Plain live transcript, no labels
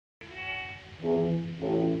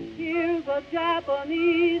Here's a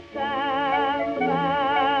Japanese sandman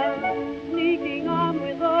sneaking on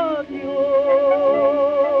with a duel.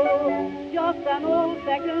 Just an old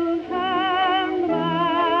second-hand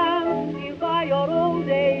man, he'll buy your old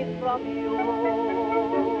days from you.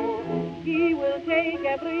 He will take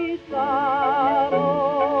every sorrow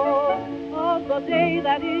of the day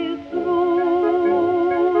that is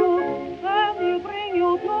through, and he'll bring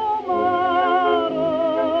you tomorrow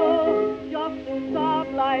just to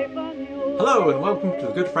start life anew. Hello and welcome to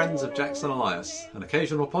the Good Friends of Jackson Elias, an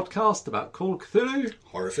occasional podcast about Call of Cthulhu,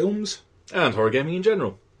 horror films, and horror gaming in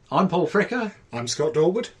general. I'm Paul Fricker. I'm Scott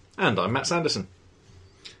Dorwood. And I'm Matt Sanderson.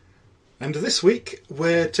 And this week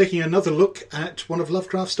we're taking another look at one of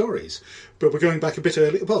Lovecraft's stories. But we're going back a bit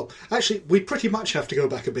earlier. Well, actually, we pretty much have to go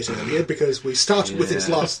back a bit earlier because we started with his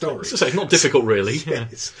last story. So it's not difficult, really.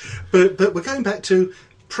 Yes. But we're going back to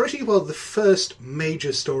pretty well the first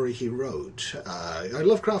major story he wrote.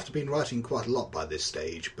 Lovecraft had been writing quite a lot by this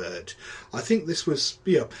stage, but I think this was,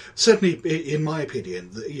 certainly in my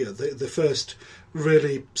opinion, the first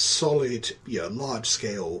really solid,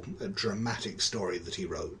 large-scale, dramatic story that he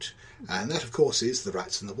wrote. And that, of course, is The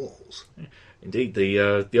Rats and the Walls. Indeed,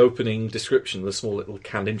 the opening description, the small little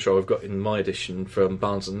canned intro I've got in my edition from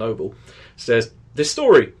Barnes & Noble, says, "This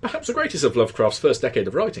story, perhaps the greatest of Lovecraft's first decade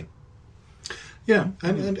of writing." Yeah,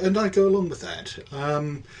 and I go along with that.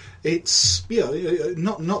 It's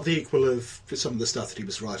not the equal of some of the stuff that he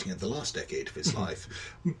was writing in the last decade of his life,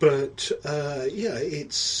 but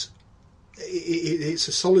it's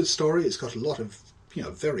a solid story. It's got a lot of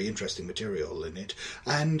very interesting material in it,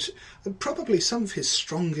 and probably some of his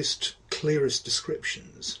strongest, clearest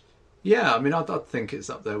descriptions. Yeah, I mean, I'd think it's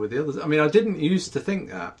up there with the others. I mean, I didn't used to think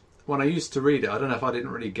that. When I used to read it, I don't know if I didn't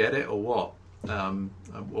really get it or what,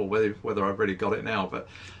 or whether I've really got it now, but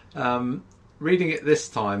reading it this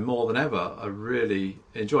time more than ever, I really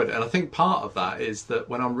enjoyed it. And I think part of that is that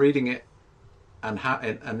when I'm reading it and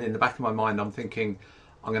in the back of my mind I'm thinking,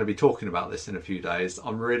 I'm going to be talking about this in a few days,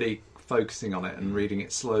 I'm really focusing on it and reading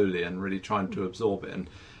it slowly and really trying to absorb it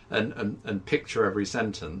and picture every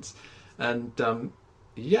sentence. And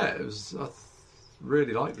it was. I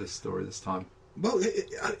really liked this story this time. Well,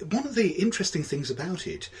 one of the interesting things about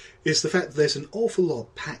it is the fact that there's an awful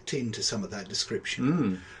lot packed into some of that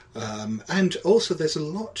description. And also there's a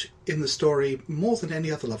lot in the story, more than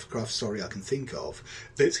any other Lovecraft story I can think of,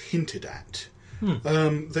 that's hinted at.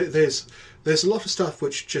 There's a lot of stuff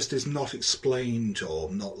which just is not explained or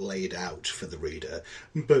not laid out for the reader,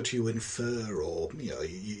 but you infer or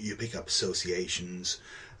you pick up associations,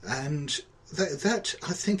 and that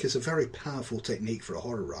I think is a very powerful technique for a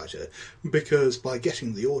horror writer, because by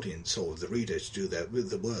getting the audience or the reader to do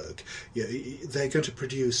the work, they're going to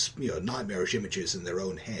produce nightmarish images in their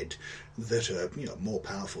own head that are more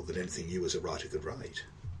powerful than anything you as a writer could write.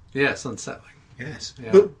 Yes, unsettling. Yes,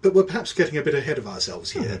 yeah. But we're perhaps getting a bit ahead of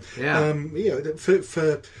ourselves here.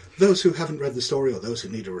 For those who haven't read the story or those who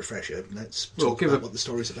need a refresher, let's talk about what the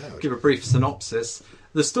story's about. Give a brief synopsis.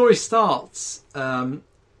 The story starts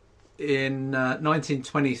in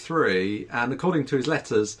 1923, and according to his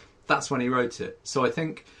letters, that's when he wrote it. So I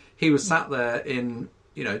think he was sat there in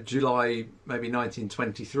July maybe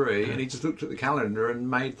 1923, and he just looked at the calendar and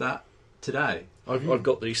made that today. I've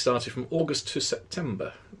got that he started from August to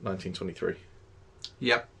September 1923.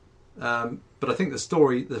 Yep. But I think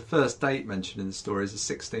the first date mentioned in the story is the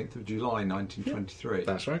 16th of July 1923. Yeah,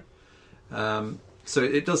 that's right. So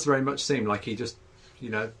it does very much seem like he just,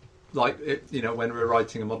 when we're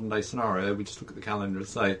writing a modern day scenario, we just look at the calendar and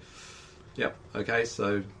say, yep, okay,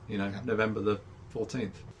 so, November the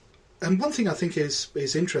 14th. And one thing I think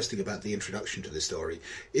is interesting about the introduction to this story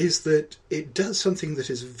is that it does something that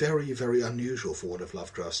is very, very unusual for one of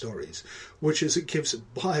Lovecraft's stories, which is it gives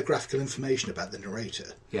biographical information about the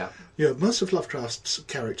narrator. Yeah. Most of Lovecraft's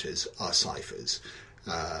characters are ciphers.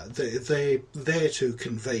 They're there to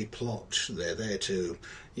convey plot. They're there to,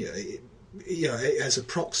 as a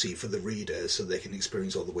proxy for the reader so they can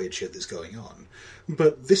experience all the weird shit that's going on.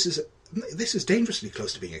 But this is dangerously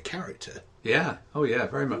close to being a character. Yeah. Oh, yeah,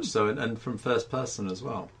 very much so. And from first person as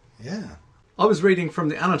well. Yeah. I was reading from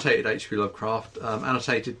the annotated H.P. Lovecraft,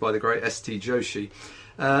 annotated by the great S.T. Joshi,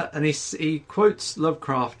 and he quotes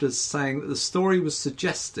Lovecraft as saying that the story was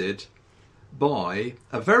suggested by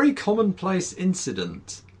a very commonplace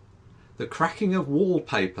incident, the cracking of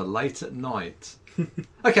wallpaper late at night.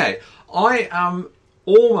 Okay, I am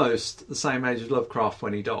almost the same age as Lovecraft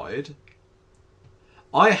when he died.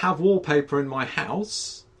 I have wallpaper in my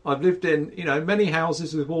house. I've lived in, many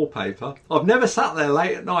houses with wallpaper. I've never sat there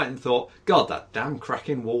late at night and thought, God, that damn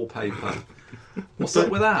cracking wallpaper. What's up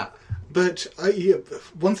with that? But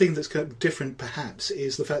one thing that's kind of different, perhaps,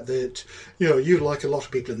 is the fact that you, like a lot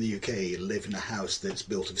of people in the UK, live in a house that's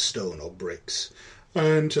built of stone or bricks,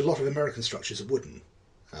 and a lot of American structures are wooden.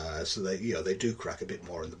 So they do crack a bit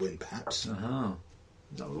more in the wind, perhaps. Uh-huh.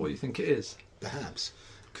 Is that what you think it is? Perhaps.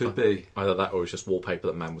 Could be. Either that or it's just wallpaper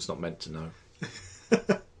that man was not meant to know.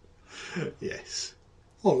 Yes.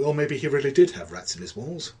 Or maybe he really did have rats in his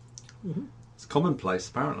walls. Mm-hmm. It's commonplace,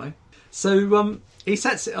 apparently. So he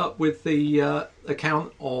sets it up with the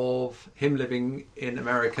account of him living in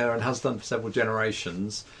America and has done for several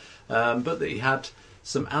generations, but that he had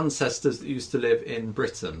some ancestors that used to live in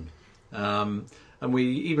Britain. And we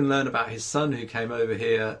even learn about his son who came over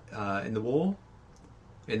here in the war,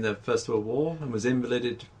 in the First World War, and was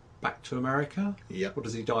invalided back to America. Yep. Or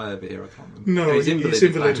does he die over here? I can't remember. No, he's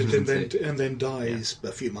invalided back, and then dies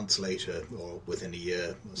a few months later, or within a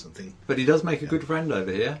year or something. But he does make a good friend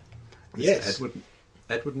over here. Yes.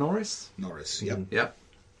 Edward Norris? Norris, yep. Yep.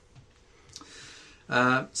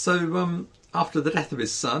 So after the death of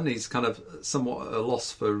his son, he's kind of somewhat at a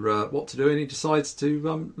loss for what to do, and he decides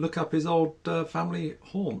to look up his old family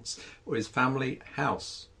haunts, or his family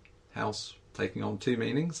house. House taking on two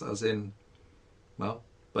meanings, as in, well,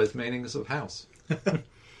 both meanings of house.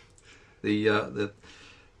 the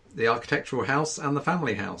architectural house and the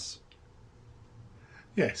family house.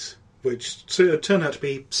 Yes, which turn out to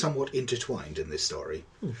be somewhat intertwined in this story.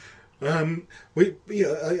 I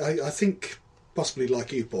think, possibly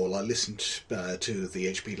like you, Paul, I listened to the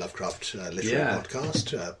H.P. Lovecraft literary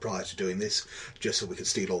podcast prior to doing this, just so we could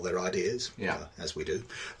steal all their ideas, as we do.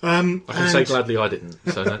 I can say gladly I didn't,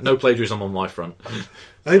 so no plagiarism on my front.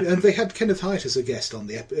 And they had Kenneth Haight as a guest on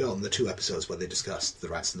the two episodes where they discussed the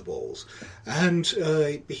rats and the walls, and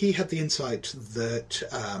he had the insight that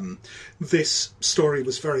this story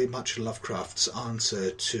was very much Lovecraft's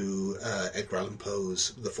answer to Edgar Allan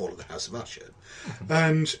Poe's The Fall of the House of Usher,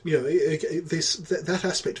 and that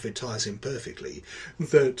aspect of it ties in perfectly.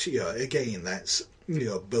 That again, that's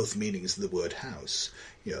both meanings of the word house.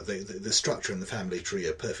 The structure and the family tree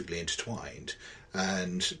are perfectly intertwined.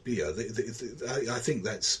 And I think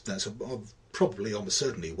that's probably almost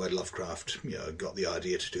certainly where Lovecraft got the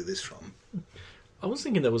idea to do this from. I was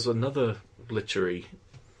thinking there was another literary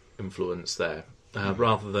influence there,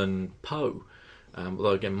 rather than Poe. Although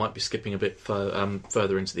again, might be skipping a bit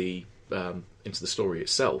further into the story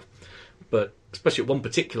itself. But especially at one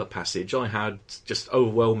particular passage, I had just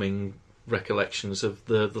overwhelming recollections of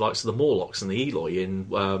the likes of the Morlocks and the Eloi in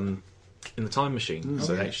the Time Machine.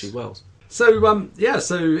 So H.G. Wells. So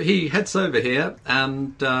so he heads over here,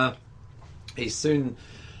 and he's soon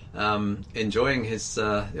enjoying his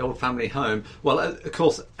the old family home. Well, of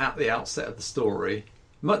course, at the outset of the story,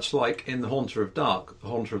 much like in The Haunter of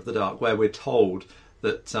the Dark, where we're told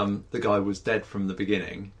that the guy was dead from the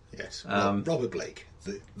beginning. Yes, Robert Blake,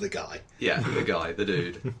 the guy. Yeah, the guy, the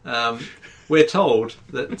dude. We're told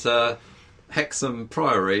that Hexham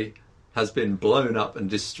Priory has been blown up and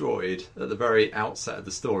destroyed at the very outset of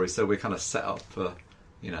the story, so we're kind of set up for,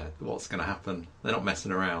 what's going to happen. They're not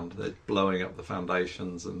messing around; they're blowing up the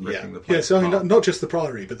foundations and ripping the place apart. I mean, not just the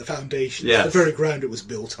priory, but the foundations, the very ground it was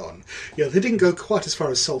built on. They didn't go quite as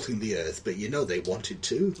far as salting the earth, but they wanted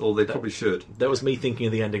to. Or they probably should. That was me thinking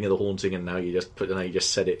of the ending of The Haunting, and now you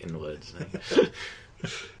just said it in words.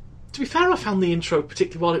 To be fair, I found the intro,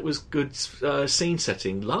 particularly while it was good scene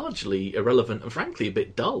setting, largely irrelevant and frankly a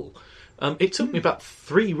bit dull. It took me about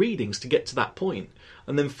 3 readings to get to that point.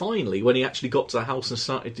 And then finally, when he actually got to the house and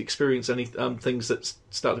started to experience any things that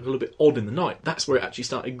started a little bit odd in the night, that's where it actually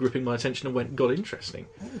started gripping my attention and got interesting.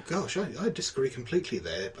 Oh, gosh, I disagree completely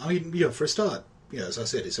there. I mean, for a start, as I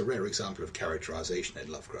said, it's a rare example of characterisation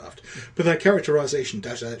in Lovecraft. But that characterisation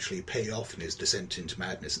does actually pay off in his descent into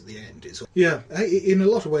madness at the end. In a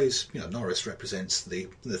lot of ways, Norris represents the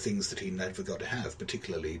things that he never got to have,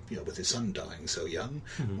 particularly, with his son dying so young,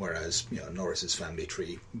 whereas, Norris's family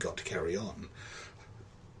tree got to carry on.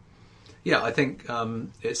 Yeah, I think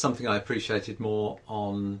it's something I appreciated more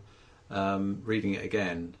on reading it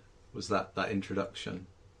again, was that introduction.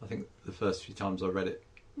 I think the first few times I read it,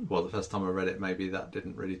 the first time I read it, maybe that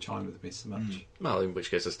didn't really chime with me so much. Well, in which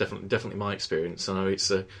case, that's definitely my experience. I know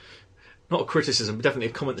it's not a criticism, but definitely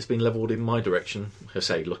a comment that's been levelled in my direction. I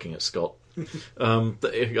say, looking at Scott,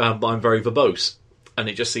 that I'm very verbose, and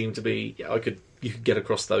it just seemed to be you could get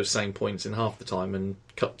across those same points in half the time and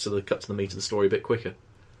cut to the meat of the story a bit quicker.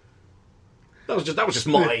 That was just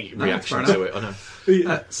my reaction to it. I know.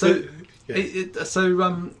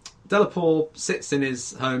 Delaporte sits in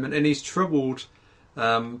his home and he's troubled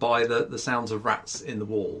by the sounds of rats in the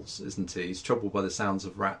walls, isn't he? He's troubled by the sounds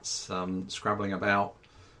of rats scrabbling about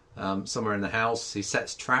somewhere in the house. He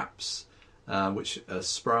sets traps, which are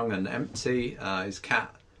sprung and empty. His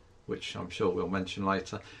cat, which I'm sure we'll mention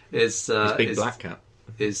later, is His big black cat.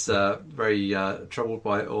 is very troubled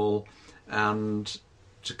by it all. And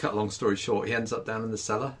to cut a long story short, he ends up down in the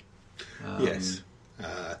cellar. Yes.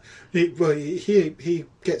 He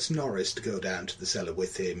gets Norris to go down to the cellar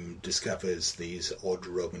with him, discovers these odd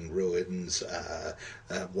Roman ruins,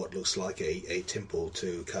 what looks like a temple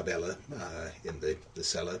to Cabela in the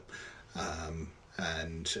cellar,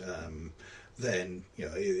 and then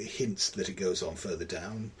it hints that it goes on further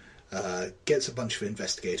down. Gets a bunch of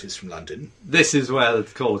investigators from London. This is where the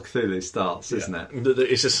Call of Cthulhu starts, isn't it?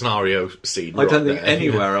 It's a scenario scene. I don't think there.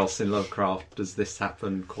 anywhere else in Lovecraft does this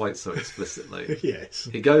happen quite so explicitly. Yes.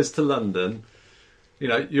 He goes to London.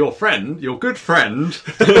 Your good friend,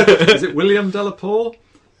 is it William Delaporte?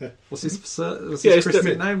 What's his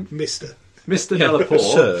Christian name? Mr. Delaporte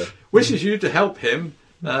Sir. wishes you to help him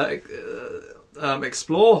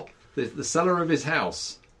explore the cellar of his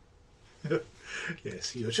house.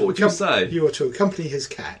 Yes, What would you say? You are to accompany his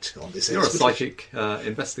cat on this You're a expedition. psychic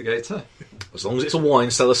investigator. As long as it's a wine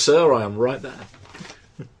cellar, sir, I am right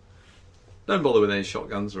there. Don't bother with any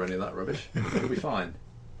shotguns or any of that rubbish. It'll be fine.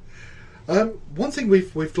 One thing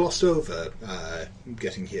we've glossed over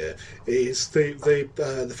getting here is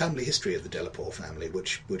the family history of the Delaporte family,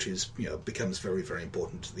 which is becomes very, very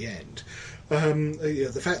important to the end.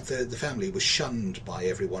 The fact that the family was shunned by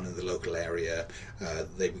everyone in the local area,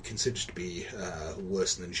 they were considered to be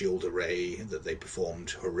worse than Gilles de Rais, that they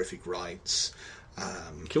performed horrific rites,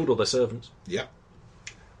 Killed all their servants. yeah.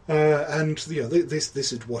 And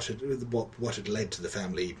this is what had led to the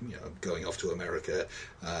family going off to America,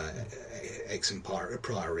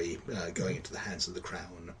 ex-priory going into the hands of the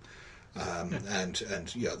crown, and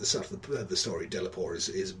the start of the story, Delaporte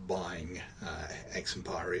is buying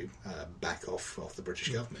ex-priory back off the British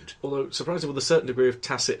government. Although, surprisingly, with a certain degree of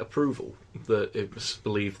tacit approval, that it was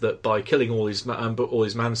believed that by killing all his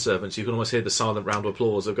manservants, you can almost hear the silent round of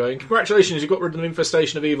applause of going, "Congratulations, you got rid of an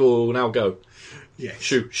infestation of evil. Now go, Yes,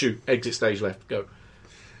 shoot, exit stage left, go."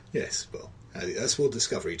 yes. Well, as we'll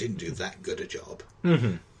discover, he didn't do that good a job.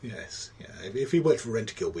 Mm-hmm. Yes, yeah. If he worked for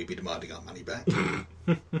Rentokil, we'd be demanding our money back.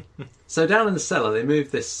 So down in the cellar, they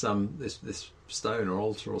move this this stone or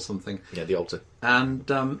altar or something, Yeah, the altar. and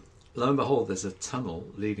lo and behold, there's a tunnel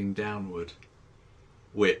leading downward,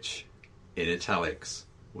 which, in italics,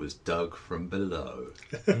 was dug from below.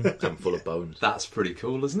 I'm full of bones. That's pretty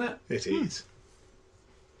cool, isn't it? It is.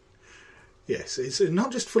 Yes, it's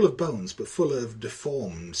not just full of bones, but full of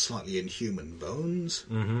deformed, slightly inhuman bones,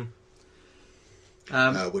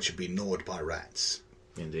 which have been gnawed by rats.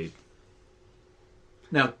 Indeed.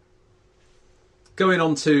 Now, going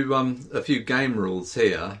on to a few game rules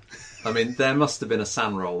here, I mean, there must have been a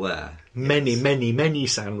sand roll there. Many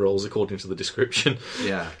sand rolls, according to the description.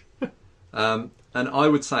 Yeah. And I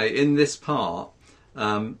would say in this part,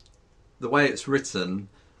 the way it's written,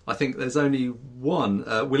 I think there's only one,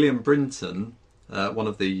 William Brinton, one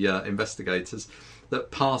of the investigators, that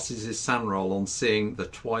passes his sand roll on seeing the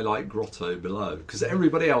Twilight Grotto below, because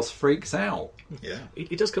everybody else freaks out. Yeah.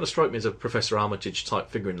 He does kind of strike me as a Professor Armitage type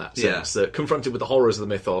figure in that sense, that confronted with the horrors of the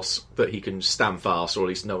mythos, that he can stand fast, or at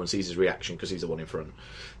least no one sees his reaction because he's the one in front.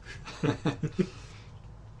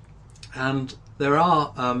 And there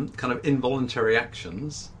are kind of involuntary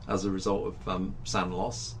actions as a result of sand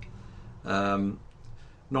loss.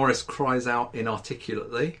 Norris cries out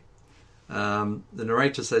inarticulately. The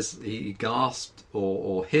narrator says he gasped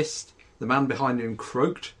or hissed. The man behind him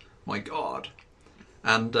croaked, "My God!"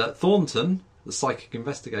 And Thornton, the psychic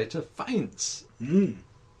investigator, faints. And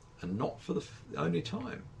not for the only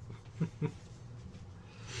time.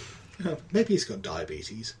 Maybe he's got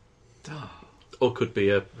diabetes. Or could be,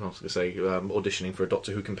 auditioning for a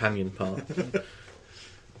Doctor Who companion part.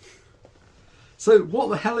 So what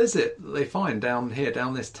the hell is it that they find down here,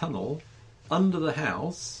 down this tunnel, under the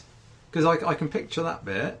house? Because I can picture that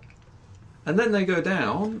bit. And then they go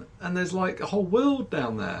down, and there's like a whole world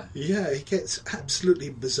down there. Yeah, it gets absolutely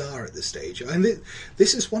bizarre at this stage. I mean,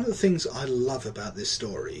 this is one of the things I love about this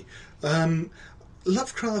story.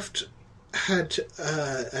 Lovecraft had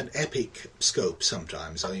an epic scope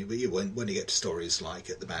sometimes. I mean, when you get to stories like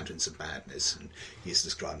The Mountains of Madness, and he's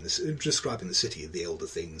describing the city of the Elder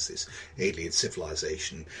Things, this alien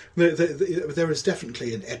civilization, there is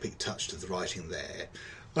definitely an epic touch to the writing there.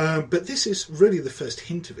 But this is really the first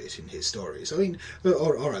hint of it in his stories. I mean,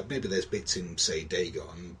 all right, maybe there's bits in, say,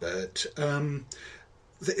 Dagon, but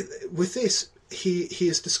with this, he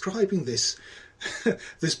is describing this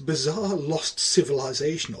this bizarre lost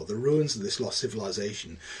civilization, or the ruins of this lost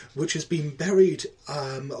civilization, which has been buried,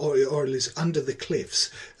 or is under the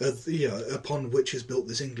cliffs, upon which is built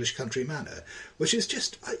this English country manor, which is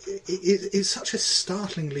just it's such a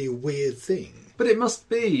startlingly weird thing. But it must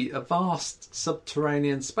be a vast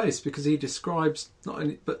subterranean space, because he describes not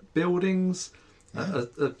only but buildings,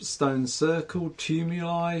 a stone circle,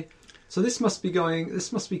 tumuli. So this must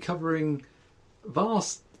be covering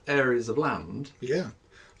vast areas of land. Yeah.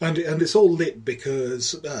 And it's all lit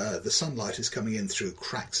because the sunlight is coming in through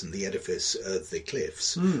cracks in the edifice of the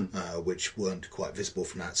cliffs, which weren't quite visible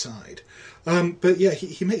from outside. But yeah,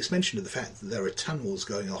 he makes mention of the fact that there are tunnels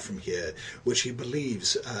going off from here, which he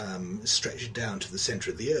believes stretch down to the centre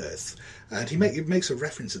of the earth. And he makes a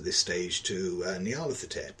reference at this stage to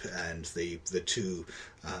Nyarlathotep and the two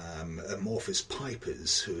amorphous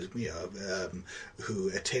pipers who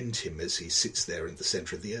attend him as he sits there in the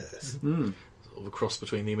centre of the earth. Of a cross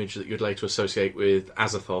between the image that you'd later associate with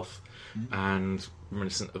Azathoth and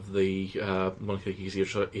reminiscent of the monarchies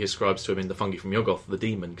he ascribes to him in the Fungi from Yuggoth, the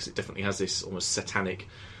demon, because it definitely has this almost satanic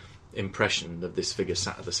impression of this figure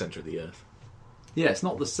sat at the centre of the earth. Yeah, it's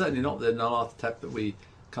certainly not the Nyarlathotep that we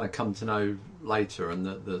kind of come to know later, and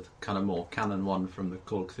the kind of more canon one from the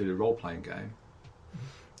Call of Cthulhu role-playing game.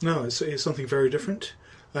 No, it's something very different.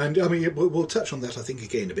 And I mean, we'll touch on that, I think,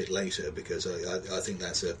 again a bit later, because I think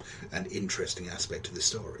that's an interesting aspect of the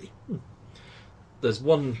story. There's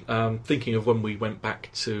one, thinking of when we went back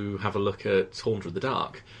to have a look at Haunter of the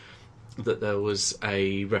Dark, that there was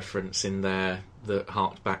a reference in there that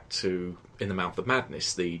harked back to In the Mouth of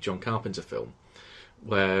Madness, the John Carpenter film,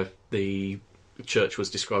 where the church was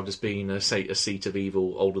described as being a seat of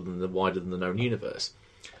evil wider than the known universe.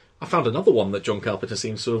 I found another one that John Carpenter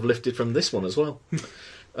seems to have lifted from this one as well.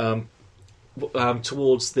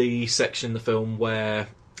 Towards the section in the film where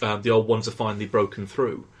the old ones are finally broken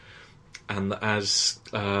through, and as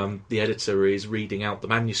the editor is reading out the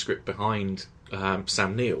manuscript behind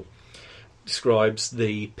Sam Neill, describes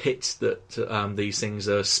the pit that these things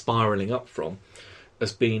are spiralling up from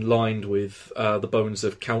as being lined with the bones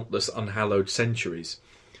of countless unhallowed centuries,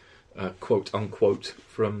 quote unquote,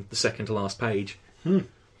 from the second to last page. So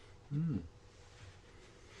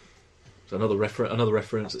another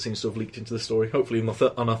reference that seems to have leaked into the story. Hopefully,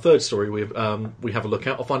 on our third story, we have a look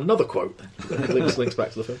at. I'll find another quote that links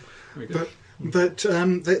back to the film. But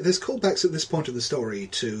there's callbacks at this point of the story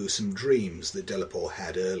to some dreams that Delapore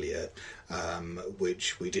had earlier,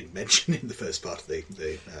 which we didn't mention in the first part of the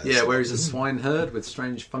where he's a swineherd with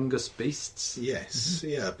strange fungus beasts. Yes,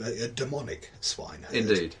 a demonic swineherd.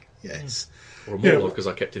 Indeed. Yes. Or a Morlock, as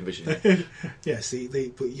I kept envisioning. Yes,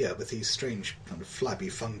 with these strange kind of flabby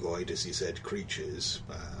fungoid, as you said, creatures.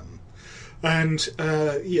 We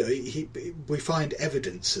find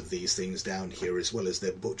evidence of these things down here, as well as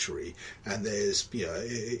their butchery, and there's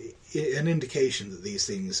an indication that these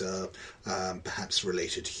things are perhaps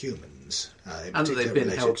related to humans, and that they've been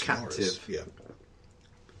held captive.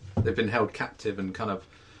 They've been held captive and kind of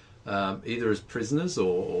either as prisoners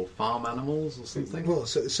or farm animals or something. Well,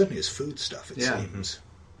 certainly as food stuff, it seems.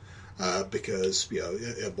 Because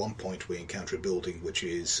at one point we encounter a building which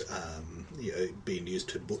is being used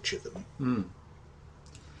to butcher them.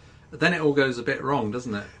 Then it all goes a bit wrong,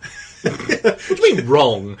 doesn't it? What do you mean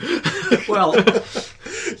wrong? Well,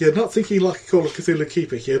 you're not thinking like a Call of Cthulhu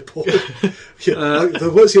keeper here, Paul.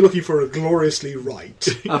 The words you're looking for are gloriously right.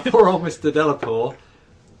 Poor old Mr. Delapore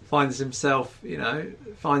finds himself,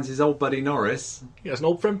 finds his old buddy Norris. He has an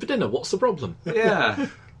old friend for dinner. What's the problem? Yeah.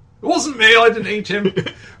 It wasn't me, I didn't eat him.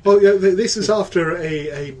 Well, this is after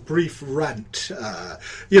a brief rant.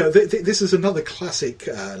 This is another classic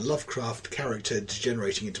Lovecraft character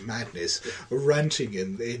degenerating into madness, ranting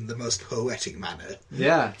in the most poetic manner.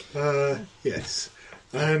 Yeah. Yes.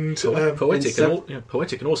 And poetic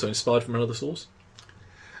and also inspired from another source.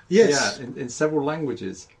 Yes. Yeah, in several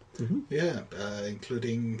languages. Mm-hmm. Yeah,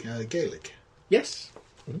 including Gaelic. Yes.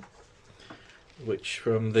 Mm-hmm. Which,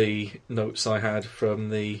 from the notes I had from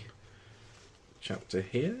the chapter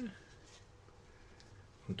here,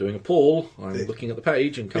 I'm doing a Paul. I'm looking at the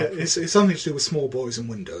page and can't. Yeah, it's something to do with small boys and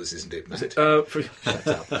windows, isn't it, Matt? Shut up.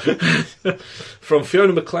 From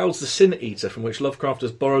Fiona MacLeod's The Sin Eater, from which Lovecraft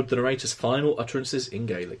has borrowed the narrator's final utterances in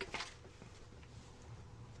Gaelic.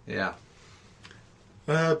 Yeah.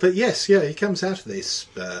 But yes, he comes out of this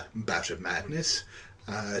bout of madness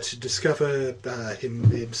to discover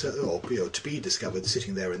himself, or to be discovered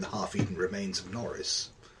sitting there in the half-eaten remains of Norris.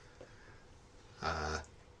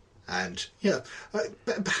 And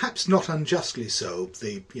perhaps not unjustly so.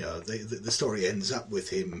 The story ends up with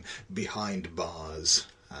him behind bars,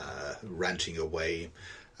 ranting away,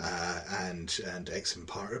 and Exham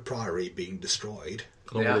Priory being destroyed.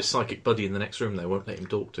 Along with his psychic buddy in the next room, they won't let him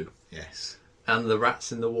talk to. Yes. And the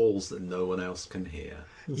rats in the walls that no one else can hear.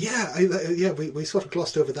 Yeah, we sort of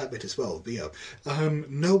glossed over that bit as well.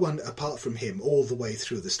 No one apart from him, all the way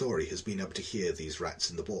through the story, has been able to hear these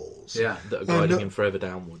rats in the walls. Yeah. That are guiding him forever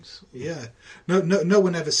downwards. Yeah, no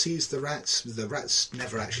one ever sees the rats. The rats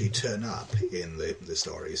never actually turn up in the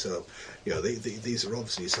story. So, these are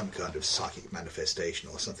obviously some kind of psychic manifestation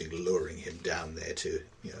or something luring him down there to,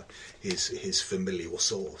 his familial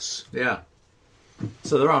source. Yeah.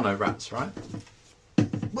 So there are no rats, right?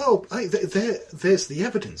 Well, there's the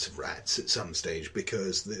evidence of rats at some stage,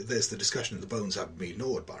 because there's the discussion of the bones haven't been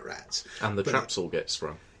gnawed by rats. And the traps all get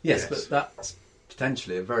sprung. Yes, but that's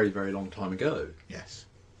potentially a very, very long time ago. Yes.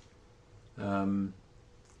 And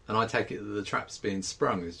I take it that the traps being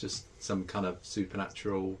sprung is just some kind of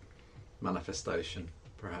supernatural manifestation,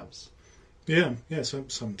 perhaps. Yeah,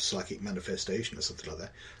 some psychic manifestation or something like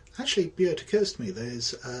that. Actually, it occurs to me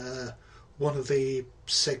there's one of the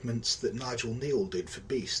segments that Nigel Neal did for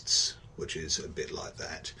Beasts, which is a bit like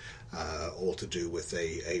that, all to do with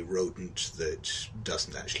a rodent that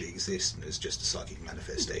doesn't actually exist and is just a psychic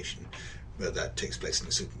manifestation, but that takes place in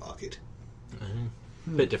a supermarket. A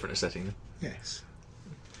bit different a setting then. Yes.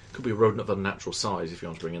 Could be a rodent of unnatural size if you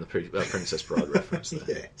want to bring in the Princess Bride reference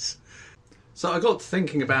there. Yes. So I got to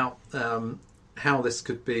thinking about how this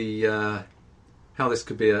could be a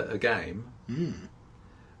game.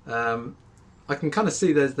 I can kind of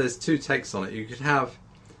see there's two takes on it. You could have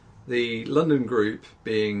the London group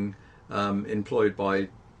being employed by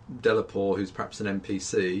Delaporte, who's perhaps an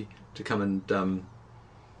NPC, to come and come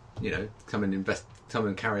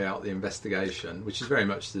and carry out the investigation, which is very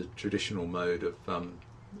much the traditional mode of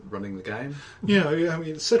running the game. Yeah, I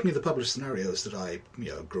mean, certainly the published scenarios that I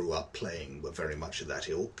grew up playing were very much of that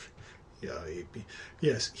ilk.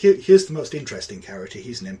 Yes. Here's the most interesting character.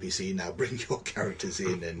 He's an NPC. Now bring your characters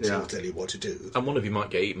in, and he'll tell you what to do. And one of you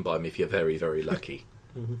might get eaten by him if you're very, very lucky.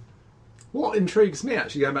 Mm-hmm. What intrigues me,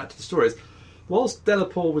 actually, going back to the story, is whilst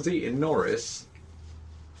Delaporte was eating Norris,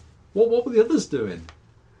 what were the others doing?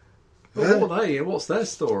 What were they? What's their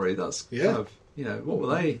story? That's kind of what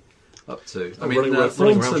were they up to? I mean, running around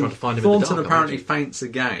trying to find him in the Thornton dark, apparently faints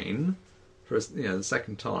again for the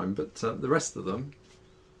second time, but the rest of them.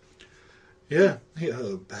 Yeah,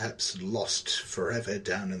 perhaps lost forever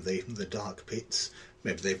down in the dark pits.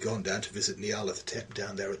 Maybe they've gone down to visit Nyarlathotep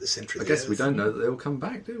down there at the centre of the earth. I guess we don't know that they'll come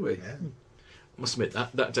back, do we? Yeah. I must admit,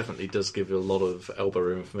 that definitely does give a lot of elbow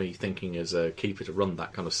room for me, thinking as a keeper to run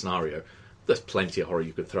that kind of scenario. There's plenty of horror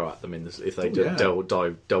you could throw at them in this, if they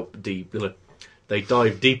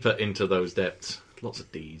dive deeper into those depths. Lots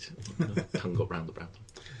of D's. Tongue got round about them.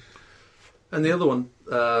 And the other one,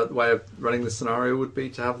 way of running the scenario would be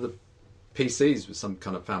to have the PCs with some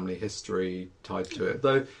kind of family history tied to it.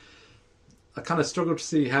 Though I kind of struggle to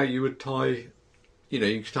see how you would tie,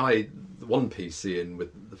 you could tie one PC in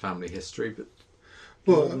with the family history, but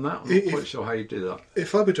more than that, I'm not quite sure how you do that.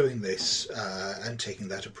 If I were doing this and taking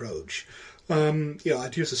that approach,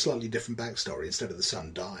 I'd use a slightly different backstory. Instead of the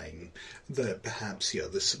son dying, that perhaps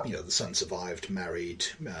the son survived, married.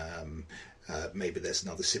 Maybe there's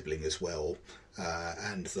another sibling as well,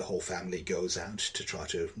 and the whole family goes out to try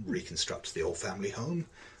to reconstruct the old family home.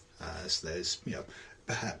 So there's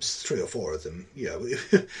perhaps 3 or 4 of them.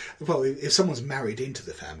 If someone's married into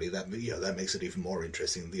the family, that makes it even more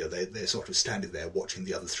interesting. They're sort of standing there watching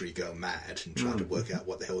the other 3 go mad and trying to work out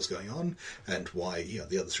what the hell's going on and why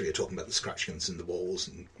the other 3 are talking about the scratchings in the walls,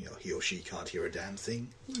 and he or she can't hear a damn thing.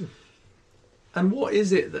 And what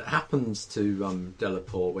is it that happens to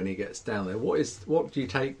Delaporte when he gets down there? What do you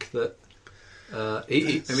take that?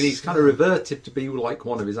 He's kind of reverted to be like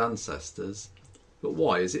one of his ancestors, but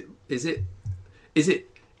why? Is it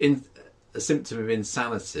a symptom of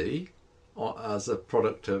insanity, or as a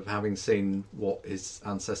product of having seen what his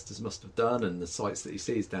ancestors must have done and the sights that he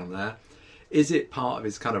sees down there? Is it part of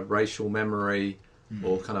his kind of racial memory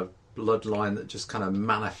or kind of bloodline that just kind of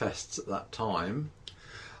manifests at that time?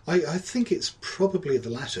 I think it's probably the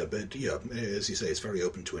latter, but as you say, it's very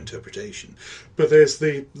open to interpretation. But there's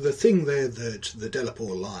the thing there that the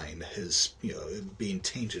Delaporte line has been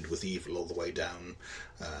tainted with evil all the way down,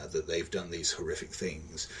 that they've done these horrific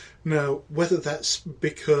things. Now, whether that's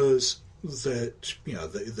because that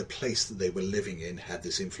the place that they were living in had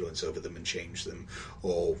this influence over them and changed them,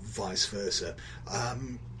 or vice versa,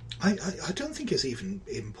 I don't think it's even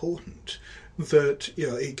important that,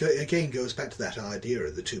 it again goes back to that idea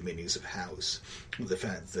of the two meanings of house, the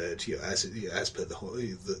fact that, as per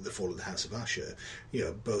the fall of the House of Usher,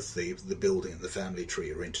 both the building and the family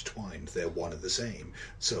tree are intertwined. They're one and the same.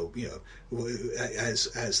 So,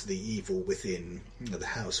 as the evil within the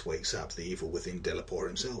house wakes up, the evil within Delaporte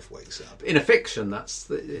himself wakes up. In a fiction,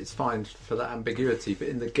 it's fine for that ambiguity, but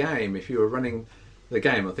in the game, if you were running the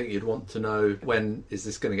game, I think you'd want to know, when is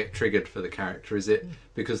this going to get triggered for the character? Is it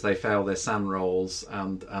because they fail their SAN rolls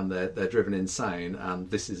and they're driven insane, and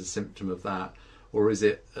this is a symptom of that, or is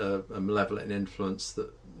it a malevolent influence that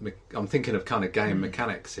I'm thinking of kind of game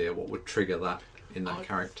mechanics here? What would trigger that in that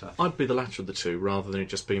character? I'd be the latter of the two, rather than it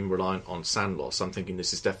just being reliant on SAN loss. I'm thinking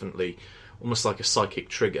this is definitely almost like a psychic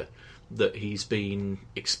trigger, that he's been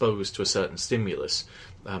exposed to a certain stimulus.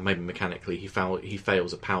 Maybe mechanically, he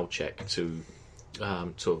fails a POW check to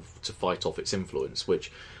fight off its influence,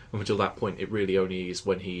 which until that point it really only is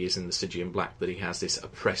when he is in the Stygian Black that he has this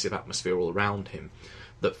oppressive atmosphere all around him,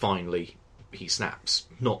 that finally he snaps.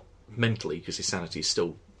 Not mentally, because his sanity is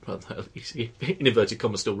still, in inverted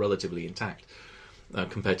commas, still relatively intact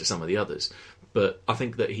compared to some of the others, but I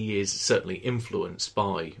think that he is certainly influenced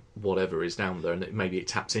by whatever is down there, and that maybe it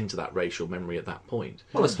taps into that racial memory at that point.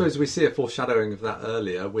 Well, I suppose we see a foreshadowing of that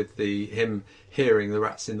earlier with him hearing the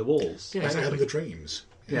rats in the walls. Yeah, exactly. And the dreams.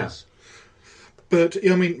 Yes. Yeah. But,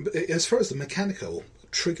 I mean, as far as the mechanical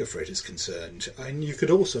trigger for it is concerned, and you could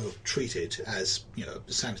also treat it as,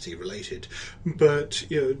 sanity related, but,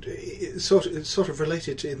 it's sort of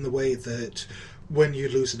related in the way that when you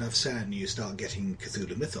lose enough SAN, you start getting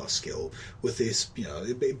Cthulhu Mythos skill with this,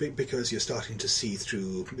 because you're starting to see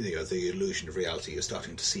through, the illusion of reality. You're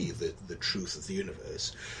starting to see the truth of the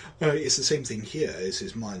universe. It's the same thing here. As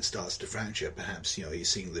his mind starts to fracture, perhaps, he's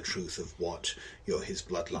seeing the truth of what, his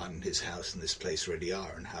bloodline and his house and this place really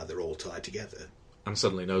are, and how they're all tied together. And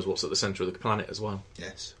suddenly knows what's at the centre of the planet as well.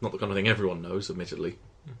 Yes. Not the kind of thing everyone knows, admittedly.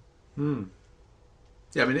 Yeah,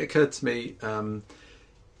 I mean, it occurred to me,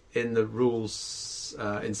 in the rules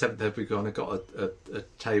in 7th Ed, we've kind of got a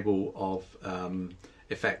table of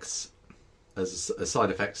effects as side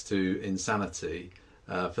effects to insanity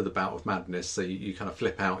for the bout of madness. So you kind of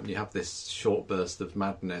flip out and you have this short burst of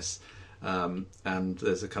madness, and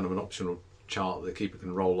there's a kind of an optional chart that the keeper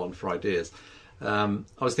can roll on for ideas. I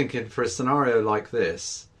was thinking, for a scenario like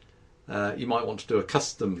this, you might want to do a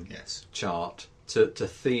custom chart to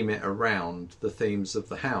theme it around the themes of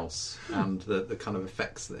the house and the kind of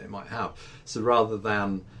effects that it might have. So rather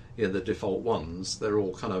than the default ones, they're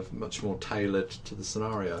all kind of much more tailored to the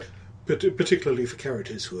scenario. But particularly for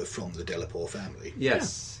characters who are from the Delaporte family.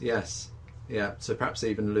 Yes. Yeah, so perhaps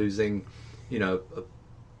even losing, there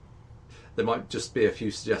might just be a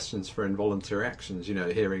few suggestions for involuntary actions,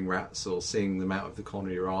 hearing rats or seeing them out of the corner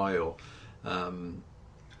of your eye, or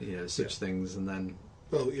such things, and then...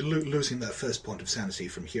 Well, you're losing that first point of sanity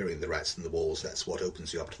from hearing the rats in the walls. That's what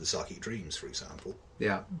opens you up to the psychic dreams, for example.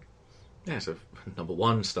 Yeah. Yeah, so number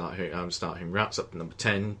 1, start hearing rats. Up to number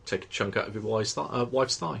 10, take a chunk out of your wife's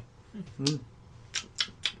thigh. It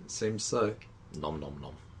seems so. Nom nom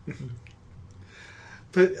nom.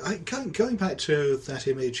 But going back to that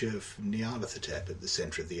image of Nyarlathotep at the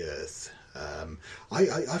centre of the earth,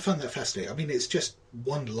 I found that fascinating. I mean, it's just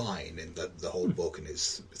one line in the whole book, and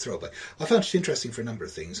it's throwback. I found it interesting for a number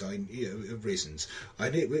of things. Reasons.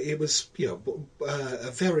 It was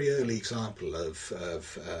a very early example of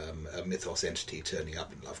a mythos entity turning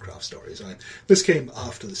up in Lovecraft stories. This came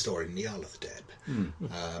after the story Nyarlathotep,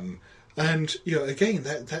 and again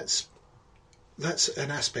that's an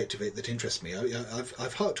aspect of it that interests me.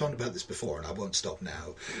 I've harked on about this before, and I won't stop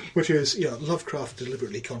now, which is Lovecraft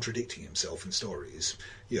deliberately contradicting himself in stories.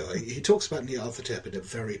 He talks about Nyarlathotep in a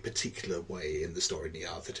very particular way in the story.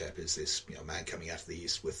 Nyarlathotep is this man coming out of the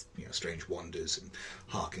east with strange wonders and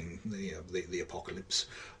harking the apocalypse.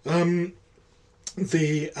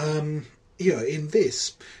 In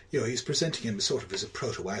this, he's presenting him sort of as a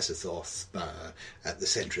proto-Azathoth at the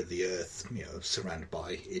centre of the earth, surrounded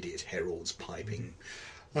by idiot heralds piping.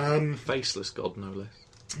 Faceless god, no less.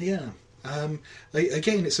 Yeah.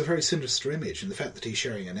 Again, it's a very sinister image, and the fact that he's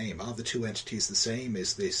sharing a name. Are the two entities the same?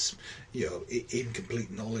 Is this, incomplete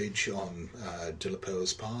knowledge on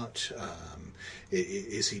Delaporte's part?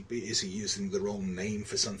 Is he using the wrong name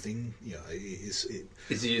for something? Is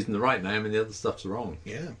he using the right name and the other stuff's wrong?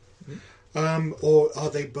 Yeah. Or are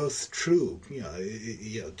they both true?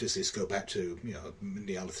 Does this go back to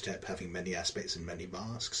Nyarlathotep having many aspects and many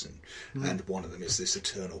masks, and one of them is this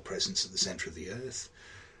eternal presence at the centre of the earth?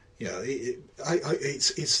 You know,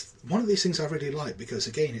 it's one of these things I really like because,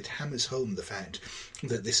 again, it hammers home the fact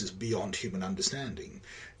that this is beyond human understanding.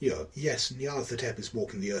 You know, yes, Nyarlathotep is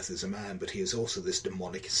walking the earth as a man, but he is also this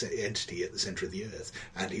demonic entity at the centre of the earth,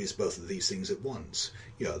 and he is both of these things at once.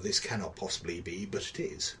 You know, this cannot possibly be, but it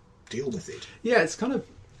is. Deal with it. Yeah, it's kind of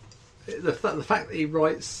the fact that he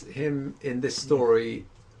writes him in this story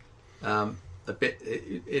a bit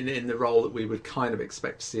in the role that we would kind of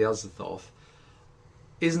expect to see Azathoth.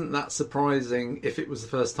 Isn't that surprising if it was the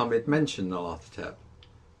first time he'd mentioned Nyarlathotep?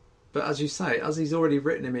 But as you say, as he's already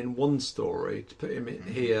written him in one story, to put him in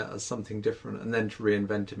here as something different and then to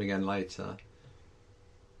reinvent him again later.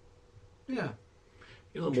 Yeah.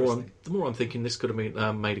 You know, the more I'm thinking, this could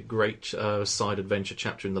have made a great side adventure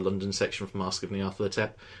chapter in the London section from Mask of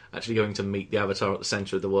Nyarlathotep, actually going to meet the Avatar at the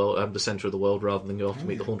centre of the world, rather than go off to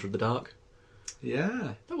meet the Haunter of the Dark.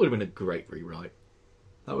 Yeah. That would have been a great rewrite.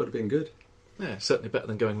 That would have been good. Yeah, certainly better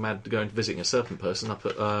than going visiting a serpent person up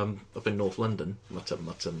in North London. Mutter,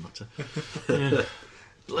 mutter, mutter. Yeah.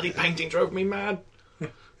 Bloody painting drove me mad.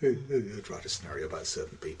 Who'd write a scenario about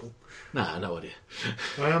certain people? Nah, no idea.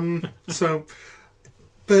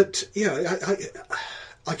 But yeah,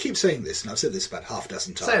 I keep saying this, and I've said this about half a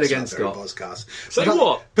dozen times. Say it again, on Scott. Podcasts. Say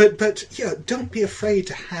what? But yeah, don't be afraid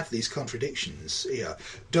to have these contradictions. Yeah,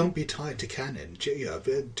 don't be tied to canon. Yeah,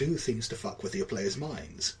 do things to fuck with your players'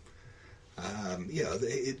 minds.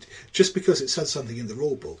 Just because it says something in the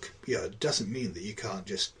rule book, doesn't mean that you can't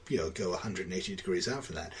just go 180 degrees out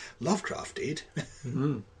from that. Lovecraft did.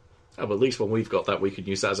 Mm-hmm. Oh, but at least when we've got that, we can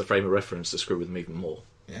use that as a frame of reference to screw with them even more.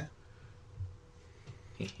 Yeah.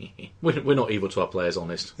 We're not evil to our players,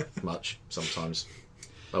 honest. Much sometimes.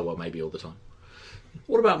 Oh well, maybe all the time.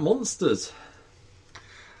 What about monsters?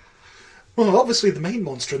 Well, obviously the main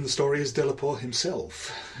monster in the story is Delapore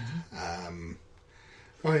himself.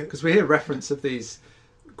 Because we hear reference of these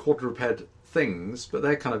quadruped things, but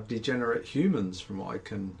they're kind of degenerate humans, from what I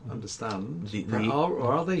can understand.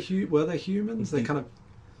 Were they humans? They kind of.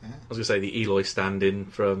 I was going to say the Eloi stand-in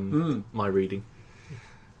from my reading.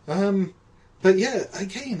 But yeah,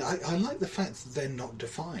 again, I like the fact that they're not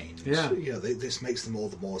defined. Yeah. This makes them all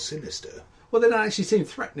the more sinister. Well, they don't actually seem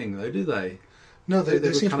threatening, though, do they? No, they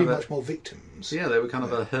seem to be kind of much more victims. Yeah, they were kind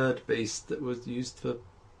of a herd beast that was used for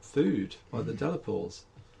food by the Delapores.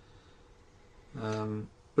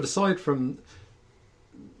 But aside from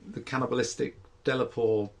the cannibalistic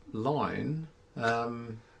Delapore line...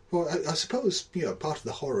 well, I suppose part of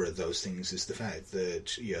the horror of those things is the fact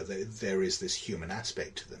that there is this human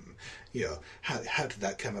aspect to them. How did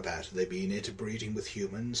that come about? Have they been interbreeding with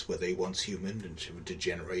humans? Were they once human and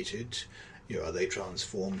degenerated? Are they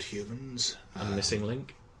transformed humans? A missing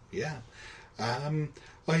link. Yeah. I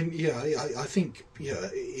think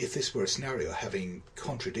if this were a scenario, having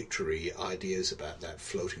contradictory ideas about that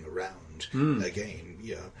floating around again,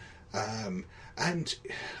 and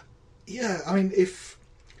I mean if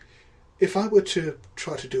I were to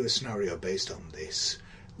try to do a scenario based on this,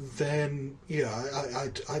 then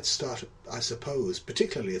I'd start, I suppose,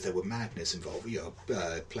 particularly if there were madness involved,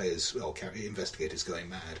 players or investigators going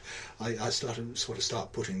mad. I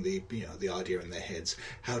start putting the idea in their heads.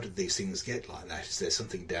 How did these things get like that? Is there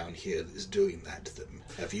something down here that is doing that to them?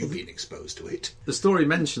 Have you been exposed to it? The story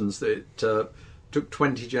mentions that it took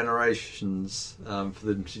 20 generations for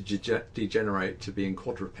them to degenerate to being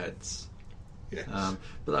quadrupeds. Yes.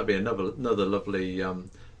 But that'd be another lovely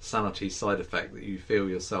sanity side effect, that you feel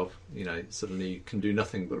yourself, suddenly can do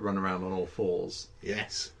nothing but run around on all fours.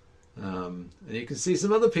 Yes. And you can see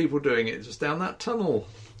some other people doing it just down that tunnel.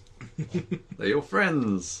 They're your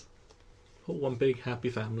friends. All one big happy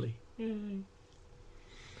family. Yay.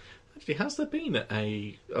 Actually, has there been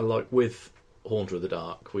a like with Haunter of the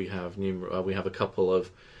Dark? We have we have a couple of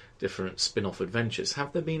different spin-off adventures.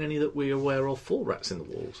 Have there been any that we're aware of for Rats in the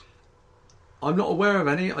Walls? I'm not aware of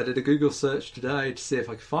any. I did a Google search today to see if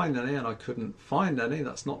I could find any, and I couldn't find any.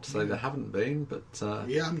 That's not to say there haven't been, but...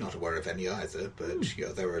 I'm not aware of any either, but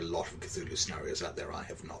there are a lot of Cthulhu scenarios out there I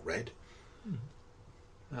have not read.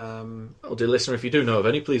 Well, dear listener, if you do know of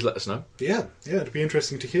any, please let us know. Yeah, it'd be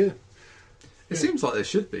interesting to hear. It seems like there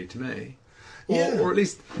should be, to me. Or at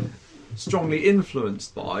least strongly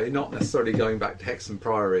influenced by, not necessarily going back to Hexham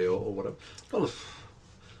Priory or whatever. Well,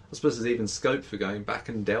 I suppose there's even scope for going back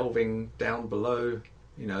and delving down below,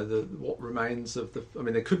 what remains of the... I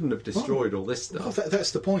mean, they couldn't have destroyed all this stuff. Well,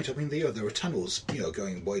 that's the point. I mean, there are tunnels,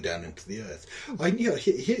 going way down into the earth.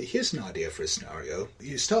 Here's an idea for a scenario.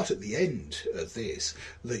 You start at the end of this,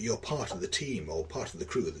 that you're part of the team or part of the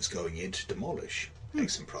crew that's going in to demolish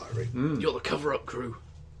Hexham Priory. You're the cover-up crew.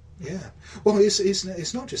 Yeah. Well,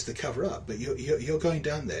 it's not just the cover up, but you're going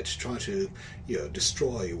down there to try to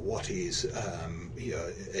destroy what is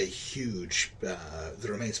a huge the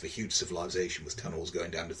remains of a huge civilization with tunnels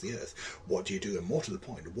going down to the earth. What do you do, and more to the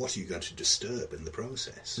point, what are you going to disturb in the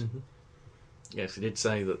process? Mm-hmm. Yes, he did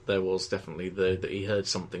say that there was definitely that he heard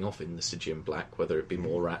something off in the Stygian Black, whether it be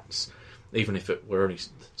more rats, even if it were only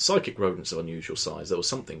psychic rodents of unusual size. There was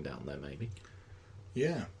something down there, maybe.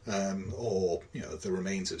 Yeah, or the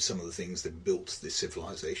remains of some of the things that built this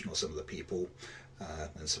civilization, or some of the people,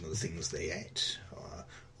 and some of the things they ate,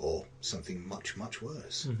 or something much, much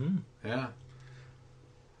worse. Mm-hmm. Yeah.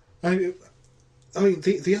 I mean,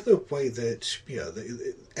 the other way that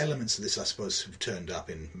the elements of this, I suppose, have turned up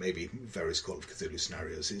in maybe various Call of Cthulhu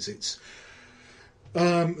scenarios is it's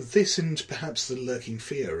this and perhaps the lurking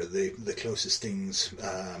fear are the closest things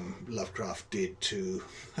Lovecraft did to.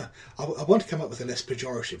 I want to come up with a less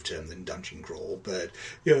pejorative term than dungeon crawl, but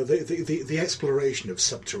the exploration of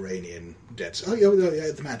subterranean depths.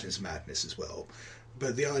 The Mountains of Madness as well.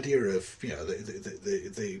 But the idea of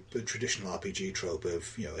the traditional RPG trope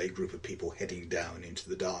of a group of people heading down into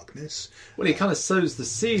the darkness. Well, he kind of sows the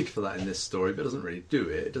seed for that in this story, but doesn't really do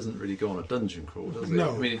it. It doesn't really go on a dungeon crawl, does it?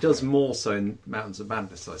 No. I mean, it does more so in Mountains of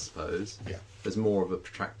Madness, I suppose. Yeah. There's more of a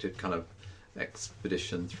protracted kind of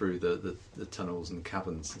expedition through the tunnels and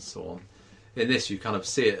caverns and so on. In this, you kind of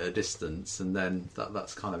see it at a distance, and then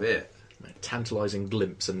that's kind of it. A tantalising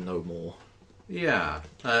glimpse and no more. Yeah,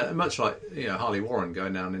 much like Harley Warren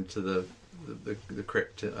going down into the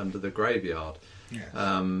crypt under the graveyard.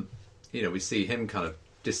 Yeah. We see him kind of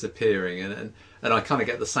disappearing, and I kind of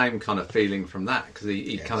get the same kind of feeling from that, because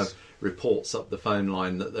he Yes. kind of reports up the phone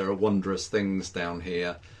line that there are wondrous things down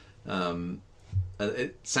here. And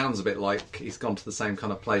it sounds a bit like he's gone to the same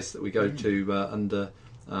kind of place that we go to under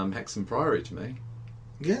Hexham Priory to me.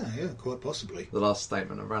 Yeah, quite possibly. The last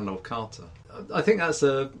statement of Randolph Carter. I think that's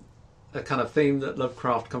a kind of theme that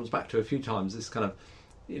Lovecraft comes back to a few times. This kind of,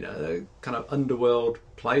 kind of underworld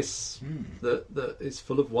place that is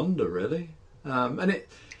full of wonder, really. And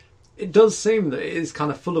it does seem that it is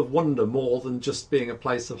kind of full of wonder more than just being a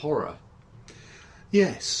place of horror.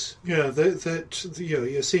 Yes,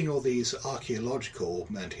 you're seeing all these archaeological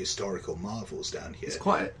and historical marvels down here.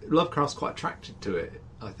 Lovecraft's quite attracted to it,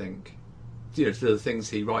 I think. To the things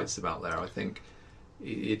he writes about there, I think.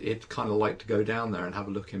 He'd kind of like to go down there and have a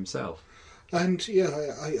look himself. And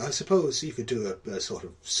I suppose you could do a sort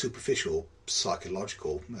of superficial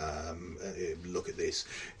psychological look at this,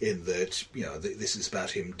 in that this is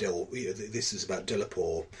about him. This is about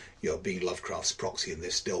Delapore, being Lovecraft's proxy in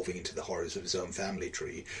this, delving into the horrors of his own family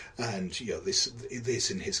tree, and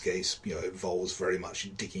this in his case involves very much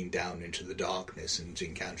digging down into the darkness and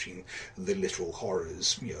encountering the literal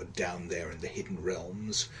horrors down there in the hidden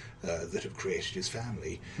realms that have created his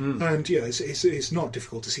family. And it's not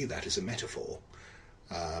difficult to see that as a metaphor.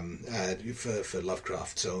 For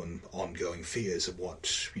Lovecraft's own ongoing fears of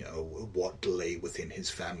what lay within his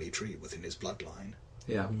family tree, within his bloodline.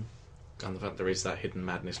 Yeah. And the fact there is that hidden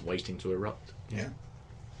madness waiting to erupt. Yeah.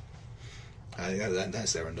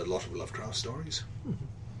 That's there in a lot of Lovecraft stories. Mm-hmm.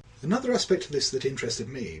 Another aspect of this that interested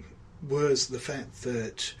me was the fact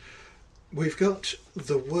that we've got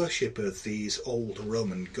the worship of these old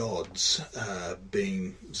Roman gods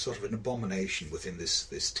being sort of an abomination within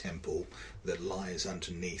this temple that lies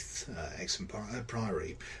underneath Hexham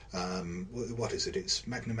Priory. What is it? It's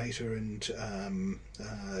Magna Mater and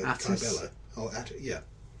Attis. Kybella. Oh,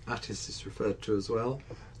 Attis is referred to as well.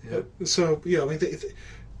 Yeah. I mean,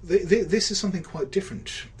 this is something quite different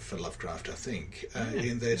for Lovecraft, I think,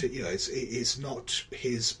 in that it's not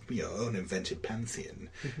his own invented pantheon.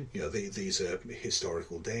 These are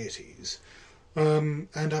historical deities, and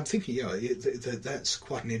I'm thinking, that's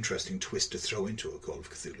quite an interesting twist to throw into a Call of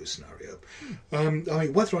Cthulhu scenario. I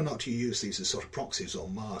mean, whether or not you use these as sort of proxies or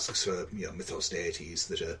masks for mythos deities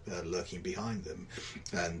that are lurking behind them,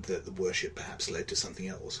 and that the worship perhaps led to something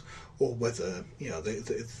else, or whether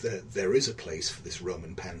there is a place for this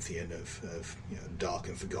Roman pantheon of dark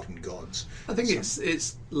and forgotten gods. I think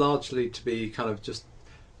it's largely to be kind of just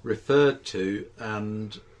referred to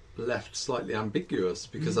and left slightly ambiguous,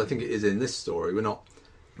 because I think it is in this story. We're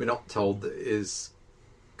not told that it is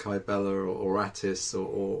Kybella or Attis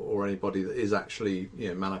or anybody that is actually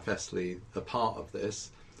manifestly a part of this.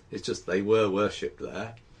 It's just they were worshipped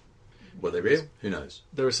there. Were they real? Who knows?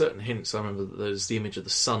 There are certain hints. I remember that there's the image of the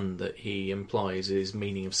sun that he implies is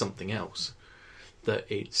meaning of something else. That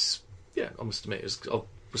it's, I must admit, I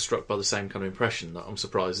was struck by the same kind of impression, that I'm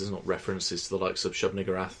surprised there's not references to the likes of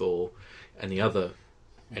Shub-Niggurath or any other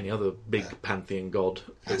big pantheon god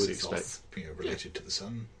that would expect. Related to the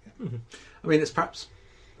sun. Yeah. Mm-hmm. I mean, it's perhaps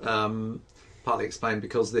partly explained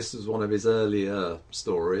because this was one of his earlier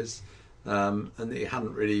stories, and that he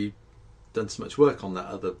hadn't really done so much work on that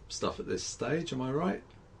other stuff at this stage. Am I right?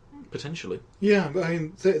 Potentially. Yeah, but I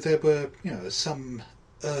mean, there were some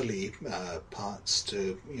early parts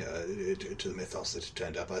to to the mythos that had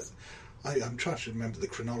turned up. I'm trying to remember the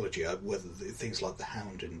chronology of whether things like the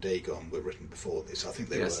Hound and Dagon were written before this. I think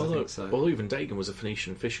they Yes, were. I think so. Well, even Dagon was a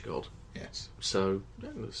Phoenician fish god. Yes. So, yeah,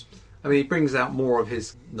 it was... I mean, he brings out more of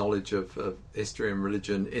his knowledge of history and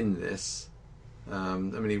religion in this. I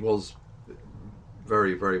mean, he was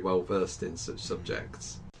very, very well versed in such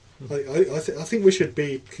subjects. I think we should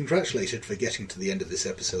be congratulated for getting to the end of this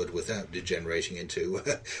episode without degenerating into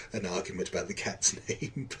an argument about the cat's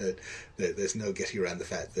name, but there's no getting around the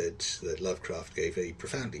fact that Lovecraft gave a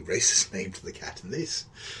profoundly racist name to the cat in this.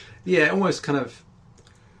 Yeah, almost kind of...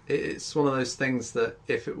 It's one of those things that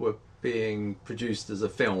if it were being produced as a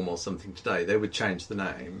film or something today, they would change the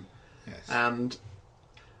name. Yes. And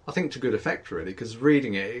I think to good effect, really, because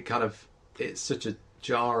reading it, it's such a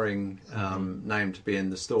jarring name to be in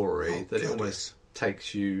the story that it almost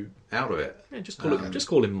takes you out of it. Yeah, just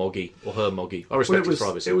call him Moggy or her Moggy. I respect his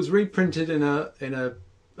privacy. It was reprinted in a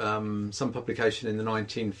some publication in the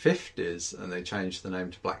 1950s, and they changed the name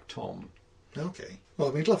to Black Tom. Okay. Well,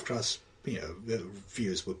 I mean, Lovecraft's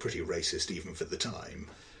views were pretty racist even for the time.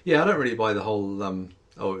 Yeah, I don't really buy the whole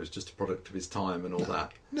it was just a product of his time and all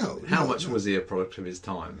that. No. How much was he a product of his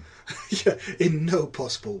time? Yeah, in no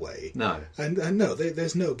possible way. No. And no,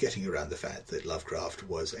 there's no getting around the fact that Lovecraft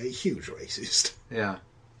was a huge racist. Yeah.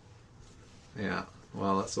 Yeah.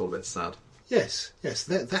 Well, that's all a bit sad. Yes.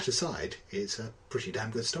 That aside, it's a pretty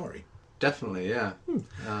damn good story. Definitely, yeah.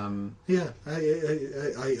 Yeah,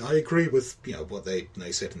 I agree with what they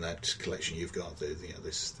said in that collection you've got.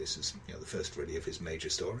 This is the first really of his major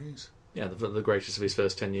stories. Yeah, the greatest of his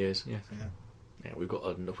first 10 years. Yeah. Yeah, we've got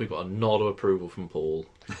a nod of approval from Paul.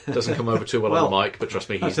 Doesn't come over too well on the mic, but trust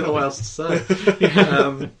me, I he's don't know what else to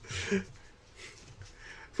say.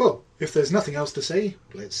 Well, if there's nothing else to say,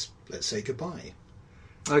 let's say goodbye.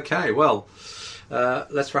 Okay, well,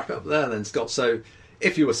 let's wrap it up there then, Scott. So,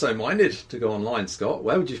 if you were so minded to go online, Scott,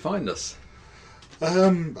 where would you find us?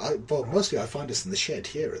 Well, mostly I find us in the shed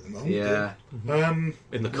here at the moment. Yeah. in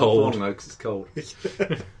the Not cold. long, though, 'cause it's cold.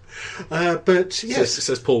 But yes,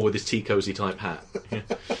 Says Paul with his tea cosy type hat. Yeah.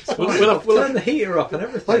 We'll turn the heater up and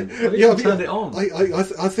everything. Turned it on.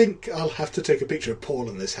 I think I'll have to take a picture of Paul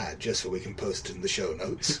in this hat just so we can post it in the show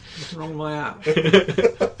notes. What's wrong with my hat?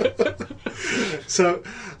 So,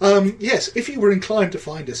 yes, if you were inclined to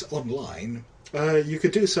find us online, you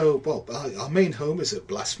could do so. Well, our main home is at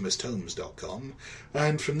blasphemoustomes.com,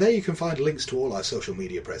 and from there you can find links to all our social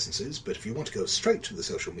media presences. But if you want to go straight to the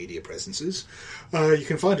social media presences, you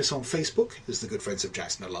can find us on Facebook as the Good Friends of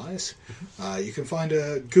Jackson Elias. You can find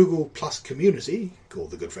a Google Plus community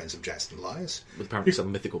called the Good Friends of Jackson Elias. With apparently some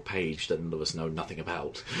mythical page that none of us know nothing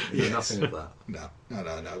about. Yeah, nothing of that. No.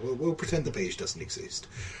 We'll pretend the page doesn't exist.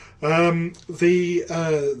 The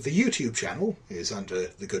YouTube channel is under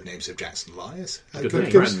the Good Names of Jackson Liars.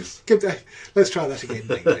 Friends. Let's try that again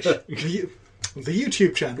in English. The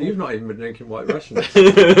YouTube channel. You've not even been drinking White Russian. Oh,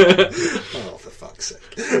 for fuck's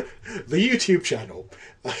sake! The YouTube channel.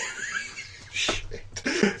 Shit.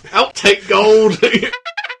 Outtake gold.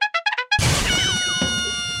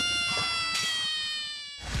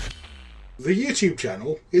 The YouTube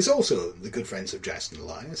channel is also the Good Friends of Jackson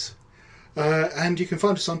Elias. And you can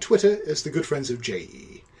find us on Twitter as the Good Friends of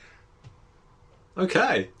JE.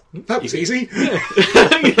 Okay. That was easy.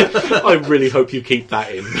 I really hope you keep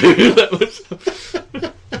that in.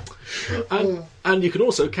 And you can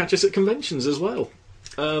also catch us at conventions as well,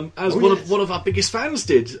 as one of our biggest fans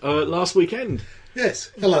did last weekend.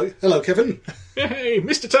 Yes. Hello, Kevin. Hey,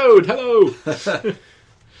 Mr. Toad. Hello.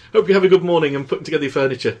 Hope you have a good morning and putting together your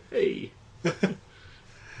furniture. Hey.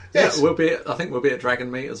 Yes. Yeah, I think we'll be at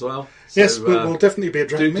Dragon Meet as well. So, yes, we'll definitely be at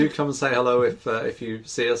Dragon do Meet. come and say hello if you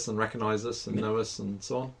see us and recognise us and know us and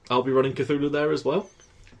so on. I'll be running Cthulhu there as well.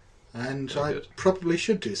 And Very I good. probably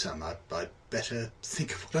should do some. I'd better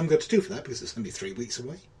think of what I'm going to do for that because it's only 3 weeks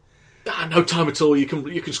away. No time at all. You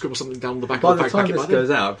can scribble something down the back By of the the time backpack. this goes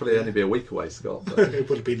out, it'll probably only be a week away, Scott. But, It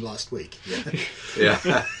would have been last week. Yeah.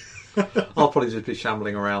 yeah. I'll probably just be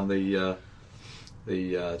shambling around the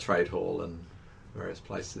trade hall and various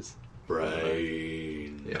places.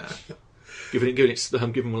 Brain. Yeah. Given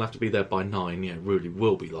we'll have to be there by 9. Yeah, really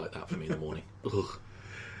will be like that for me in the morning. Ugh.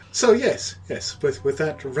 So yes. With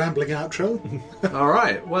that rambling outro, All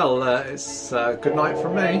right. Well, it's good night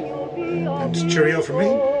from me. and cheerio from me.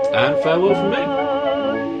 And farewell from me.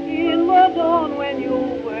 In the dawn when you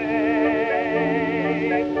wake,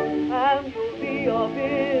 and you'll be of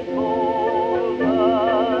it.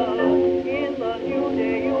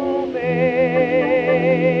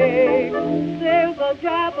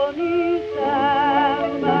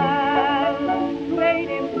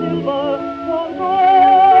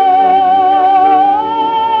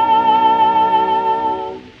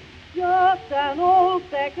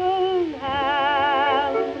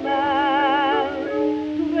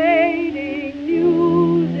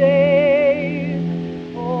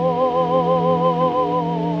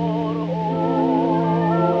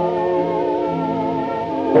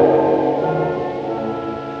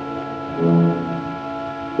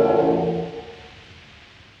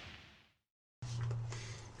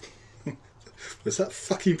 Was that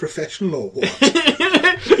fucking professional or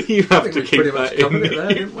what? You have I think to we keep pretty much that covered in. it there,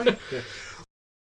 didn't we?